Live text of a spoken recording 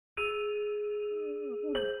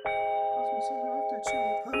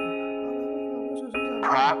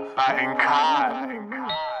crap, batting card.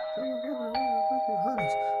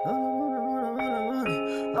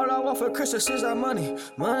 All I want for Christmas is that money.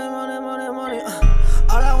 Money, money, money, money.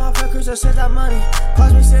 All I want for Christmas is that money.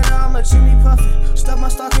 Cause me say that I'm a chimney puffin'. Stuff my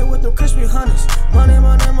stocking with them crispy honeys. Money,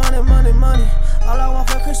 money, money, money, money. All I want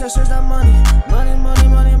for Christmas is that money. Money, money,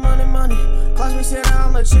 money, money, money. Cause me say that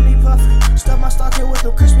I'm a chimney puffin'. Stuff my stocking with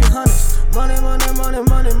them crispy honeys. Money, money, money,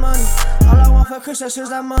 money, money. All I want for Christmas is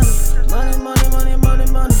that money. Money, money, money,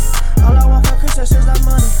 money, money. All I want for Christmas is that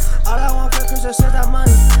money. All I want for Christmas is that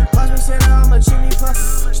money. Cause me say that I'm a chimney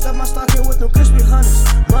puffin'. Stuff my stocking with them crispy honeys.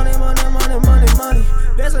 Money, money, money, money, money.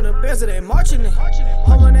 Bears in the bears, they marching it.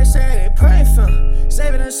 Home when they say they praying for him.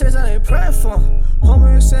 Saving the shit that they praying for him. Home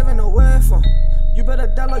when they saving the way for him. You better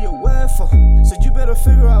download your word for. So you better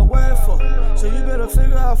figure out where for. So you better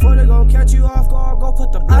figure out before they gon' catch you off guard. Go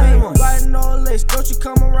put the blame on. Writing no list, don't you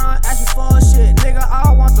come around ask me for shit. Nigga,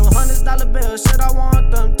 I want them $100 bills. Shit, I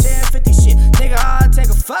want them 10, 50 shit. Nigga, I'll take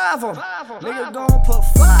a 5 on it. Nigga, gon' put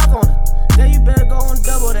 5 on it. Then you better go and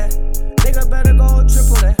double that. Nigga, better go and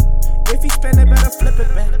triple that. If he spend it, better flip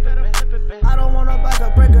it back. I don't want no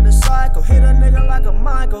backup, break of the cycle. Hit a nigga like a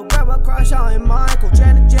Michael. Grab a crush, I ain't Michael.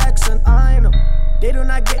 Janet Jackson, I know. They do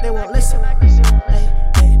not get, they won't listen. Hey,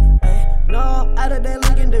 hey, hey. No, out of their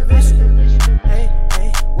league in division. Hey,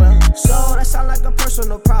 hey, well, so that sound like a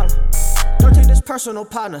personal problem. Don't take this personal,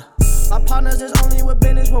 partner. My partners is only with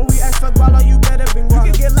business when we ask for guala, you better bring guala.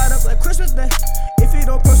 You can get light up like Christmas Day. If you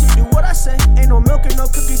don't proceed, do what I say. Ain't no milk and no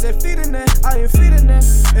cookies, they feeding that. I ain't feeding that,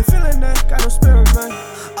 and feeling that. Got no spirit, man.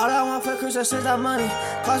 All I want for Christmas is that money.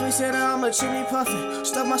 Cause me say that I'm a chimney puffin'.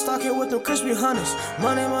 Stuff my stocking with them crispy honeys.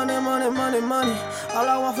 Money, money, money, money, money. All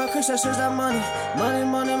I want for Christmas is that money. Money,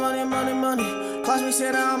 money, money, money, money. Cause me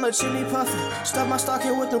say that I'm a chimney puffin'. Stuff my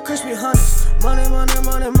stocking with them crispy honeys. Money, money,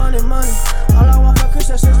 money, money, money. All I want for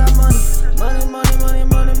Christmas is that money. Money, money, money,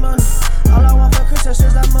 money, money. All I want for Christmas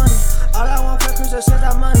is that money. All I want for Christmas is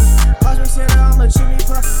that money. Cause me say that I'm a chimney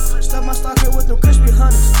puffin'. Stuff my stocking with them crispy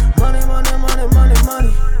honeys. Money, money, money, money, money.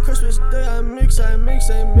 Christmas day I mix, I mix,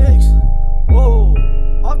 I mix. Whoa,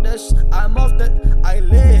 off that I'm off that, I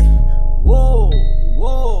live. Whoa,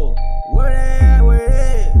 whoa, where they at, where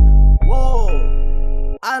they at?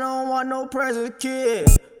 Whoa, I don't want no present, kid.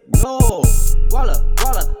 No, walla,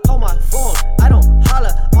 hold my phone. I don't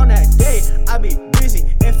holler on that day. I be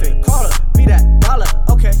busy, if it caller, be that dollar.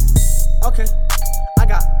 Okay, okay. I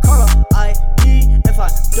got caller ID. If I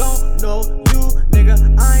don't know you,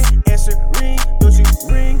 nigga, I ain't answering. Don't you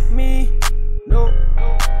ring me? No.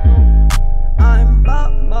 I'm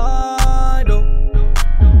about my dough.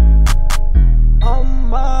 On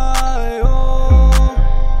my own.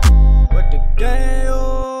 With the gang,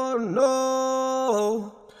 oh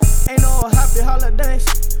no. Ain't no happy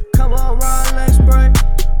holidays. Come on, ride, let's break.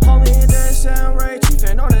 Homie, this and Ray.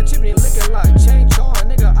 Chiefin' on that chimney, looking like chain charm.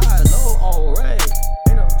 Nigga, I low already.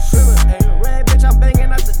 Ain't no shrimmer, ain't red. Bitch, I'm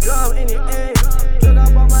banging at the drum in the air. Look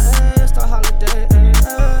up on my ass, the holiday.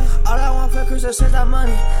 All I want for Christmas is that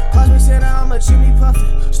money. Cause me say that I'm a chimney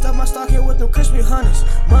puffin'. Stuff my stocking with them crispy honeys.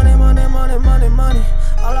 Money, money, money, money, money.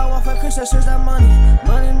 All I want for Christmas is that money.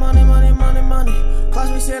 Money, money, money, money, money. Cause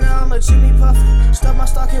me say that I'm a chimney puffin'. Stuff